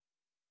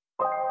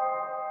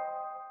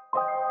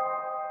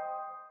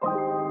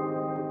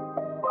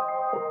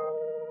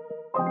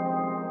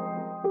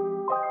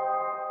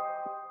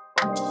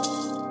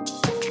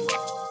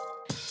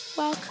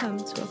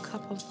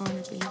Cup of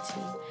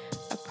Vulnerability,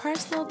 a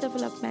personal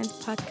development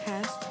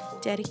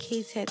podcast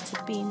dedicated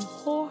to being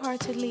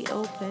wholeheartedly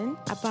open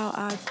about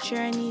our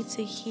journey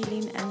to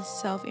healing and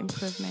self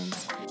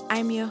improvement.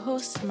 I'm your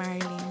host,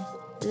 Marilyn.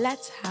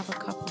 Let's have a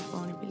cup of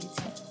vulnerability.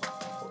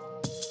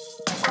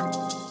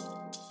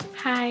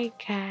 Hi,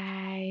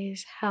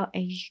 guys. How are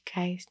you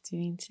guys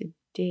doing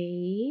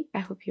today? I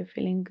hope you're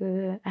feeling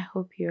good. I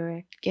hope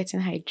you're getting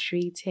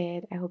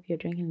hydrated. I hope you're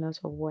drinking lots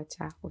of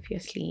water,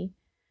 obviously.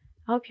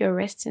 I hope you're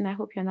resting. I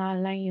hope you're not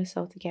allowing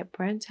yourself to get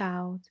burnt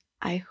out.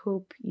 I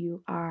hope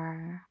you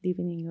are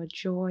living in your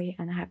joy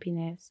and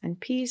happiness and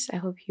peace. I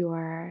hope you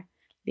are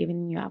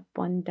living in your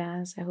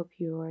abundance. I hope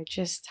you are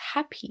just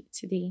happy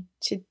today.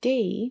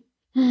 Today,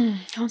 I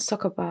want to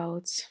talk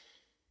about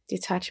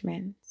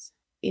detachment.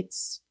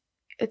 It's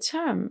a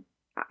term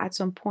at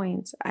some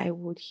point I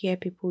would hear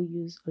people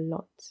use a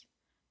lot.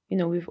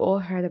 We've all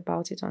heard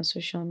about it on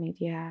social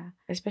media,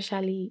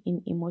 especially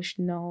in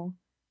emotional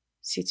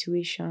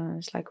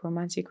situations like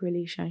romantic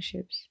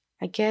relationships.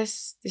 I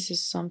guess this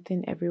is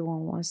something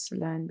everyone wants to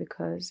learn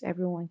because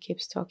everyone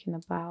keeps talking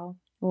about,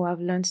 oh, I've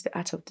learned the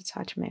art of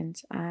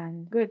detachment.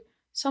 And good.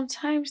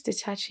 Sometimes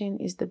detaching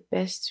is the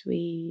best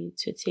way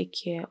to take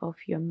care of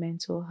your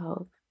mental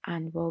health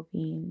and well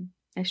being.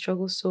 I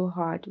struggle so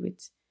hard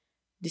with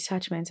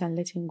detachment and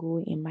letting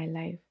go in my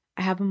life.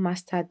 I haven't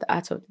mastered the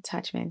art of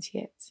detachment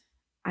yet.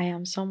 I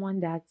am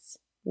someone that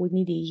would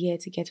need a year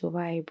to get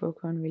over a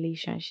broken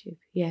relationship.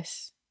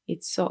 Yes,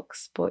 it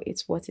sucks, but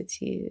it's what it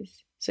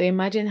is. So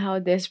imagine how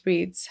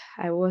desperate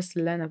I was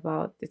to learn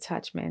about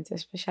detachment,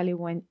 especially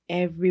when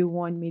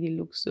everyone made it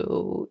look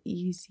so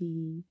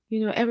easy.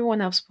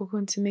 Everyone I've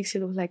spoken to makes it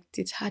look like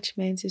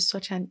detachment is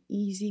such an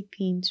easy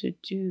thing to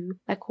do.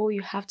 Like all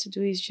you have to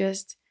do is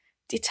just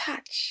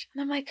detach.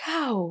 And I'm like,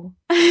 how?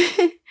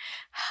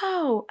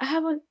 How?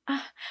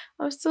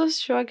 I'm still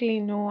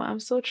struggling. No, I'm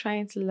still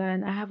trying to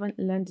learn. I haven't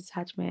learned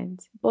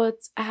detachment, but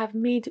I have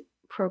made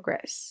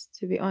progress.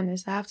 To be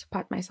honest, I have to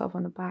pat myself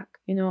on the back.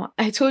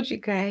 I told you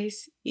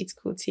guys it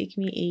could take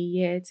me a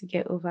year to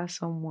get over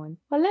someone,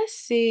 but let's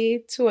say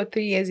 2 or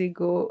 3 years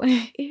ago,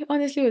 it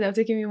honestly would have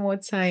taken me more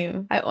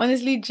time. I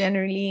honestly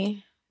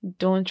generally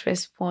don't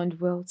respond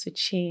well to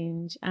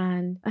change,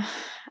 and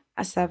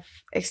as I've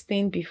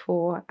explained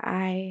before,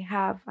 I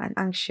have an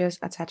anxious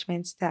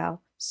attachment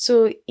style.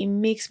 So it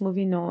makes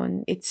moving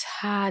on, it's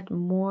hard,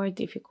 more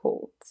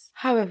difficult.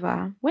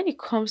 However, when it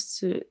comes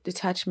to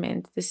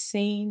detachment, the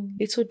saying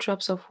little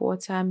drops of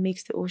water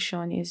makes the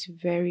ocean is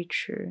very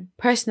true.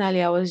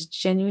 Personally, I was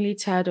genuinely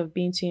tired of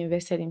being too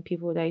invested in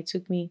people that it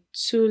took me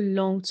too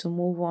long to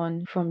move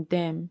on from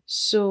them.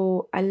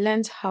 So I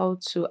learned how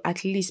to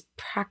at least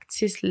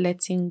practice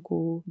letting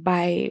go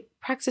by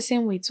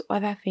practicing with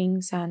other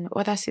things and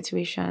other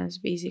situations,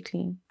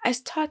 basically. I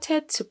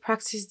started to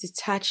practice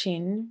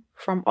detaching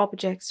from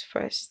objects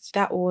first.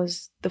 That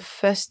was the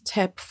first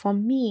step for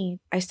me.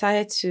 I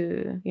started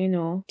to,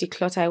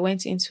 declutter. I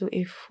went into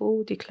a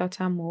full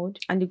declutter mode,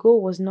 and the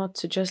goal was not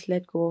to just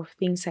let go of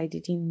things I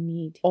didn't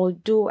need.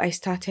 Although I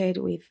started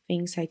with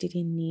things I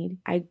didn't need,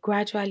 I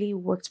gradually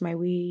worked my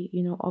way,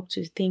 up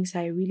to things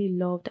I really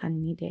loved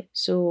and needed.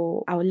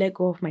 So I would let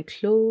go of my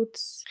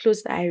clothes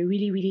that I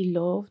really, really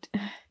loved.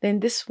 Then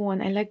this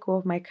one, I let go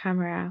of my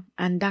camera,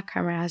 and that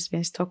camera has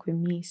been stuck with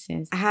me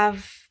since. I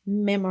have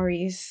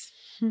memories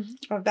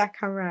of that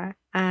camera,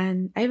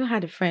 and I even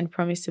had a friend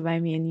promise to buy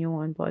me a new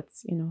one, but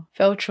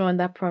fell through on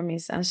that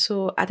promise. And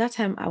so at that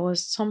time I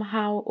was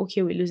somehow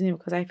okay with losing it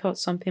because I thought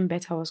something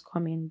better was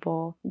coming,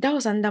 but that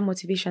was another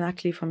motivation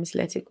actually for me to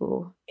let it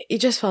go. It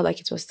just felt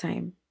like it was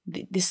time.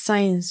 The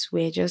signs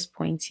were just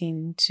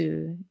pointing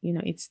to,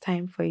 it's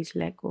time for you to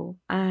let go.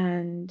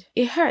 And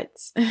it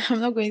hurts.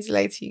 I'm not going to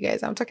lie to you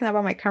guys. I'm talking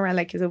about my camera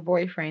like it's a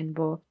boyfriend,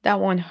 but that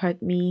one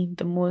hurt me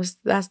the most.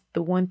 That's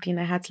the one thing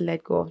I had to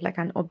let go of, like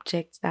an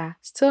object that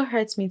still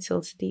hurts me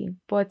till today.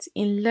 But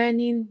in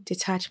learning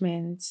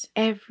detachment,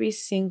 every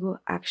single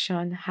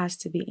action has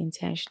to be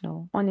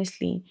intentional.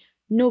 Honestly,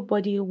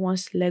 nobody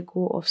wants to let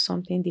go of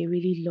something they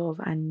really love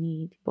and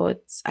need.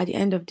 But at the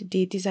end of the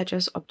day, these are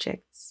just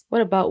objects.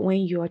 What about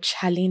when you're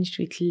challenged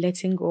with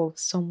letting go of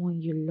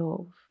someone you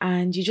love?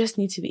 And you just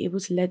need to be able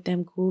to let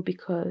them go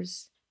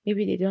because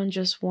maybe they don't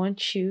just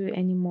want you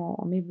anymore,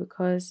 or maybe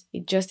because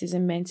it just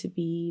isn't meant to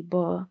be.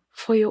 But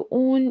for your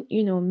own,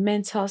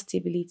 mental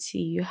stability,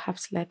 you have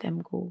to let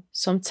them go.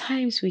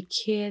 Sometimes we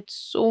care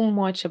so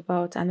much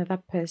about another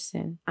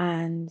person,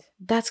 and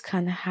that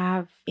can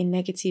have a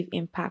negative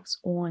impact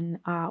on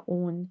our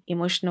own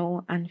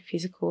emotional and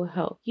physical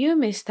health. You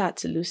may start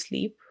to lose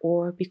sleep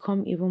or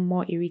become even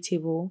more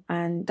irritable,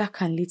 and that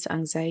can lead to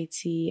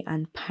anxiety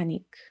and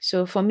panic.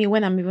 So for me,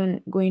 when I'm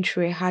even going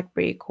through a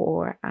heartbreak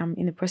or I'm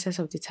in the process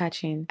of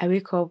detaching, I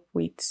wake up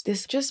with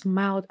this just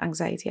mild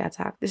anxiety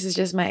attack. This is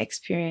just my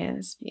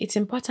experience. it's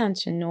important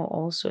to know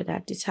also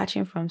that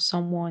detaching from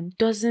someone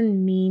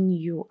doesn't mean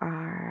you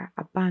are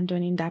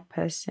abandoning that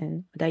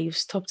person, that you've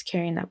stopped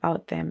caring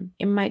about them.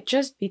 It might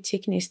just be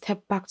taking a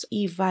step back to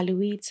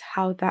evaluate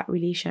how that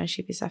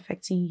relationship is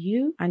affecting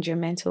you and your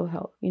mental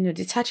health.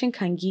 Detaching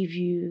can give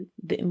you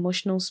the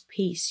emotional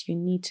space you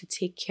need to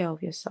take care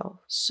of yourself.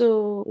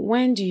 So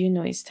when do you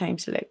know it's time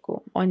to let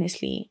go?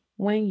 Honestly,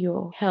 when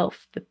your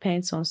health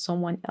depends on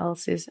someone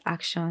else's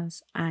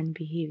actions and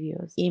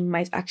behaviors, it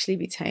might actually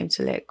be time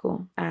to let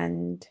go.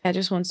 And I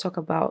just want to talk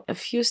about a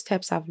few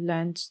steps I've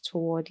learned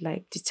toward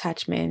like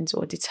detachment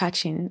or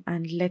detaching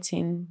and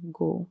letting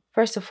go.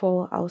 First of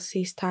all, I'll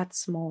say start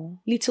small.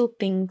 Little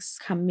things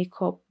can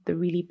make up the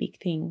really big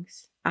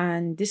things.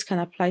 And this can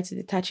apply to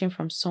detaching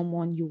from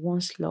someone you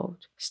once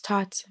loved.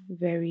 Start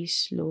very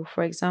slow.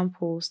 For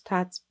example,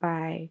 start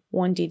by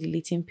one day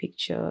deleting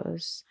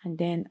pictures and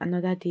then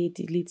another day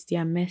delete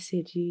their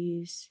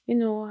messages.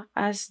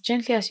 As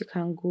gently as you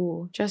can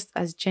go, just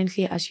as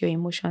gently as your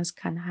emotions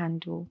can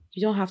handle.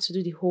 You don't have to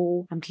do the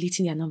whole, I'm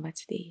deleting their number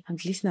today, I'm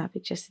deleting our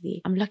pictures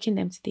today, I'm blocking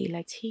them today.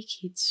 Like,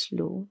 take it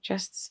slow.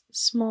 Just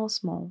small.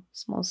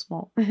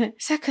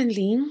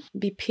 Secondly,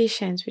 be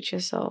patient with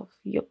yourself.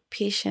 Your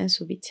patience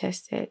will be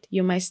tested.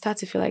 You might start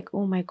to feel like,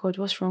 oh my God,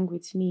 what's wrong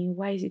with me?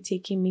 Why is it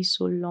taking me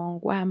so long?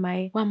 Why am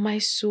I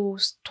so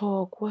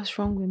stuck? What's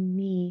wrong with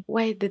me?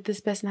 Why did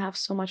this person have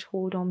so much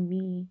hold on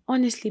me?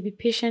 Honestly, be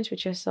patient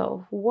with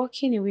yourself.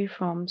 Walking away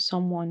from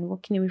someone,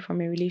 walking away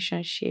from a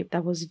relationship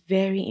that was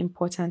very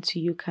important to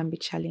you can be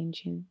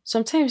challenging.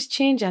 Sometimes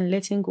change and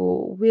letting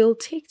go will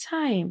take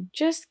time.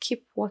 Just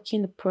keep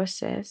working the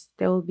process.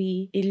 There will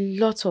be a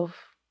lot of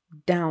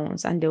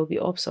downs and there will be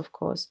ups, of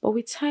course, but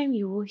with time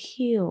you will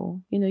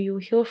heal. You will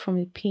heal from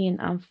the pain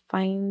and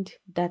find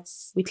that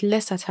with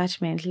less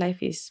attachment life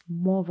is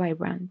more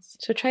vibrant.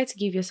 So try to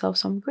give yourself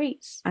some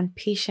grace and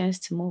patience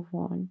to move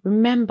on.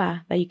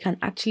 Remember that you can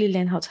actually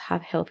learn how to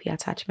have healthy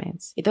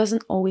attachments. It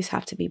doesn't always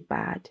have to be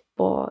bad,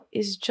 but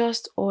it's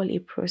just all a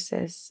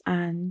process,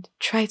 and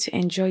try to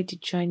enjoy the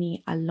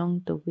journey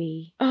along the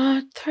way.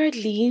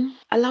 Thirdly,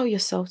 allow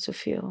yourself to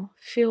feel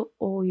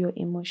all your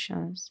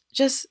emotions.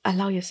 Just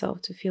allow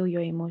yourself to feel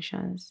your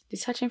emotions.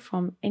 Detaching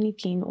from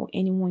anything or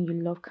anyone you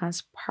love can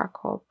spark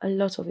up a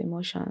lot of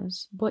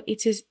emotions, but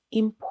it is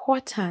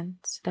important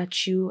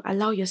that you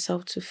allow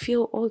yourself to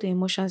feel all the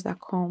emotions that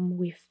come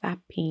with that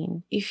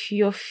pain. If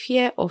your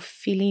fear of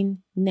feeling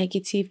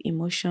negative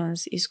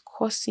emotions is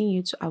causing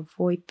you to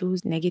avoid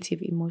those negative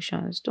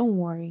emotions, don't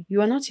worry.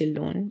 You are not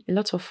alone. A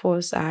lot of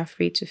us are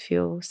afraid to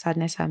feel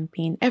sadness and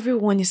pain.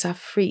 Everyone is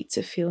afraid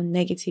to feel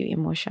negative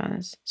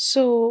emotions.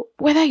 So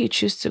whether you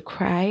choose to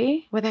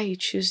cry, whether you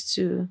choose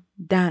to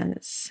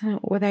dance,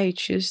 whether you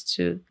choose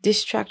to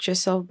distract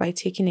yourself by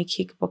taking a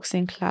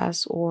kickboxing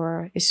class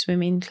or a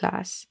swimming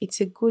class, it's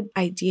a good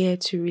idea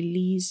to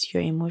release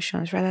your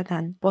emotions rather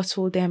than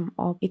bottle them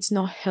up. It's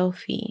not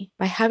healthy.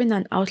 By having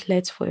an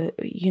outlet for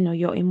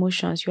your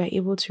emotions, you are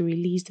able to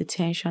release the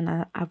tension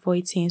and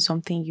avoid saying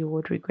something you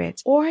would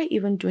regret or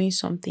even doing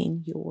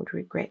something you would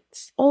regret.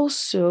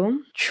 Also,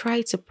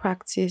 try to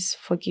practice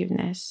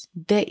forgiveness.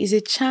 There is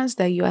a chance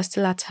that you are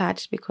still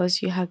attached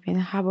because you have been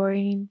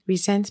harboring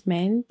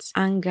resentment,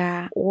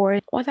 anger, or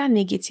other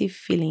negative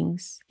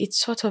feelings. It's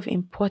sort of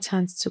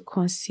important to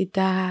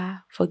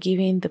consider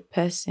forgiving the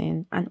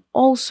person and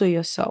also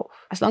yourself.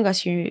 As long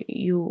as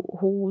you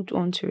hold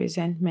on to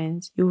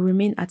resentment, you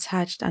remain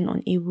attached and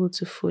unable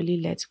to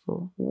fully let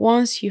go.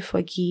 Once you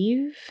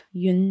forgive,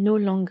 you no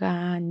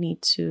longer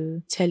need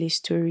to tell a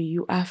story.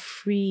 You are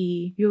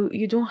free.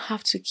 You don't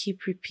have to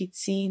keep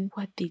repeating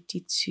what they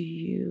did to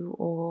you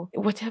or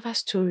whatever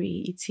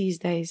story it is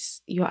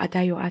that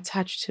you're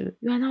attached to.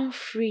 You are now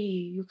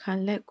free. You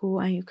can let go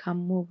and you can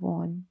move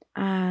on.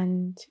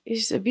 And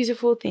it's a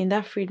beautiful thing.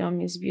 That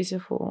freedom is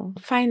beautiful.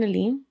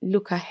 Finally,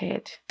 look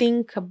ahead.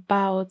 Think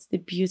about the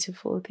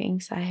beautiful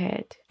things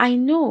ahead. I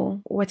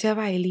know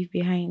whatever I leave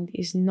behind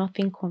is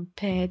nothing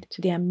compared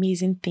to the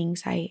amazing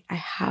things I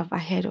have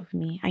ahead of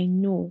me. I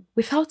know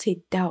without a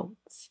doubt.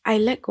 I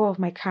let go of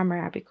my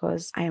camera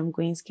because I am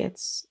going to get,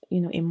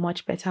 a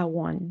much better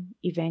one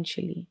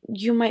eventually.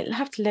 You might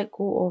have to let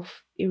go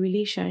of a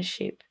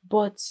relationship,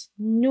 but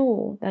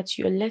know that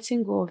you're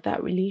letting go of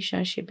that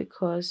relationship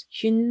because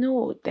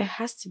there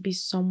has to be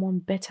someone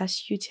better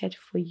suited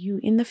for you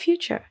in the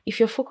future. If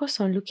you're focused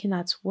on looking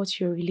at what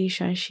your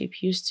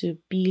relationship used to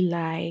be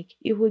like,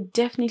 it will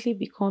definitely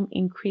become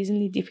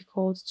increasingly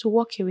difficult to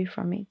walk away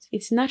from it.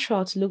 It's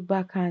natural to look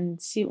back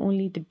and see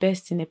only the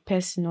best in a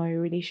person or a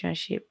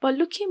relationship, but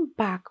looking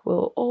back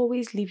will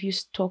always leave you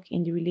stuck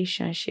in the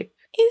relationship.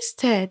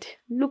 Instead,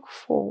 look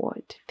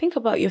forward. Think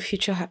about your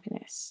future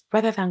happiness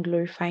rather than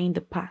glorifying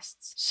the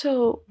past.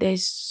 So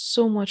there's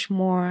so much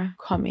more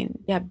coming.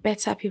 There are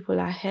better people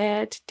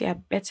ahead. There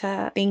are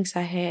better things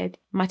ahead.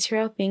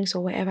 Material things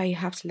or whatever you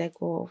have to let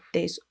go of.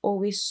 There's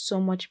always so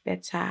much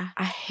better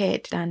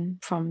ahead than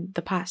from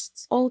the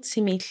past.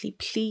 Ultimately,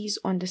 please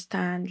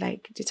understand,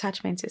 like,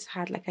 detachment is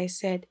hard. Like I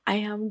said, I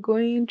am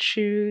going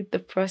through the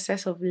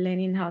process of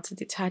learning how to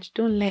detach.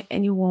 Don't let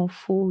anyone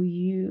fool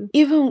you.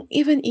 Even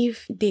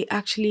if they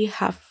actually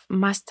have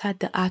mastered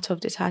the art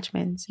of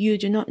detachment, you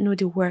do not know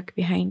the work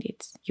behind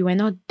it. You were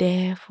not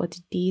there for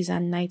the days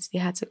and nights they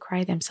had to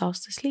cry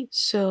themselves to sleep.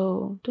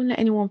 So don't let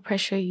anyone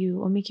pressure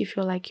you or make you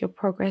feel like your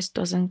progress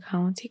doesn't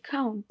count. It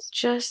counts.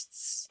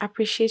 Just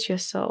appreciate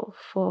yourself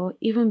for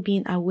even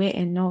being aware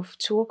enough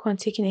to work on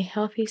taking a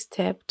healthy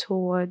step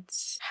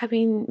towards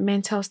having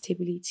mental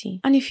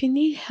stability. And if you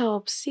need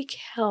help, seek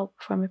help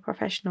from a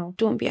professional.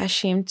 Don't be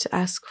ashamed to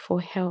ask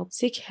for help.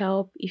 Seek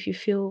help if you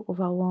feel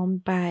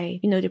overwhelmed by,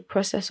 the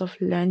process of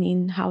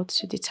learning how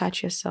to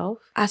detach yourself.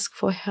 Ask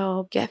for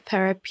help, get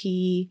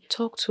therapy,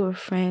 talk to a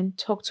friend,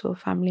 talk to a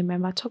family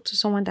member, talk to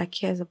someone that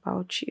cares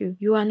about you.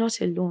 You are not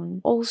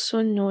alone.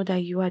 Also know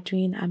that you are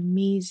doing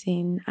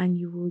amazing and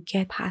you will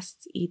get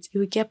past it. You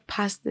will get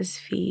past this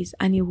phase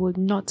and it will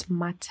not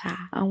matter.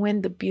 And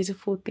when the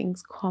beautiful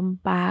things come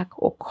back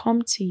or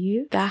come to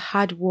you, that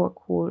hard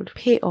work will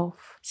pay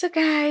off. So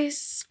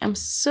guys, I'm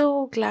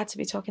so glad to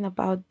be talking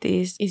about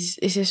this.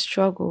 It's a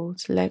struggle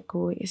to let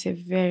go. It's a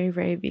very,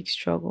 very big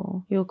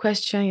struggle. You'll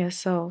question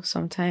yourself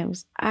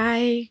sometimes.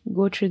 I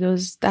go through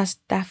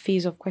that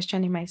phase of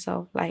questioning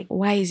myself. Like,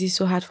 why is it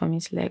so hard for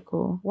me to let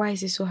go? Why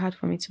is it so hard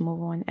for me to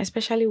move on?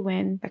 Especially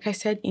when, like I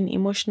said, in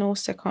emotional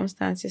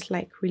circumstances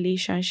like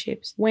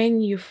relationships, when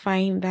you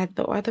find that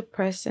the other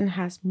person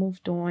has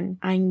moved on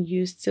and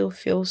you still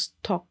feel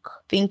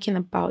stuck thinking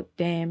about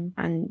them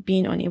and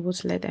being unable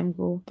to let them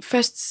go.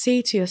 First,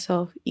 say to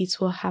yourself, it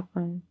will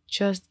happen.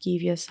 Just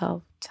give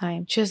yourself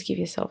time. Just give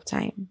yourself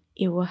time.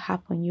 It will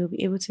happen. You'll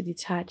be able to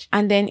detach.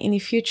 And then in the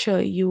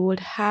future, you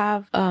would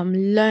have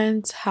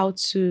learned how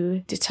to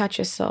detach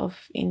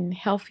yourself in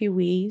healthy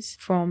ways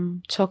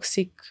from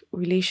toxic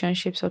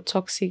relationships or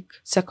toxic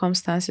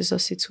circumstances or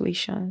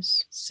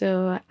situations.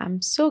 So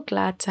I'm so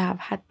glad to have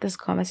had this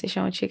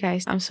conversation with you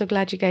guys. I'm so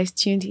glad you guys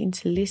tuned in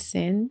to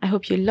listen. I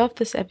hope you loved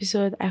this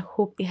episode. I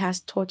hope it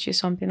has taught you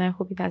something. I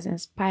hope it has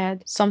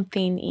inspired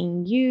something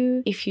in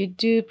you. If you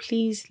do,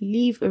 please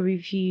leave a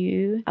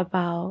review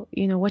about,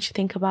 what you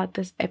think about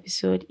this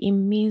episode. It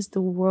means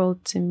the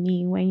world to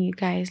me when you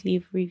guys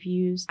leave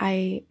reviews.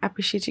 I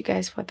appreciate you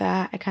guys for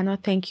that. I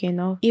cannot thank you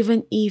enough.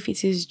 Even if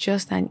it is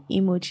just an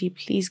emoji,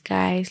 please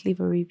guys leave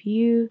a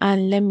review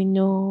and let me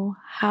know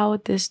how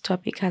this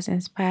topic has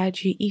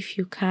inspired you. If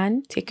you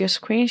can, take your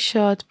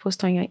screenshot,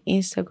 post on your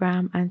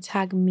Instagram and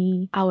tag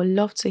me. I would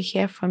love to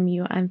hear from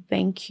you and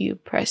thank you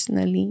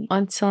personally.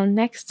 Until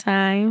next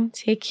time,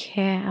 take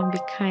care and be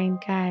kind,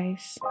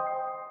 guys.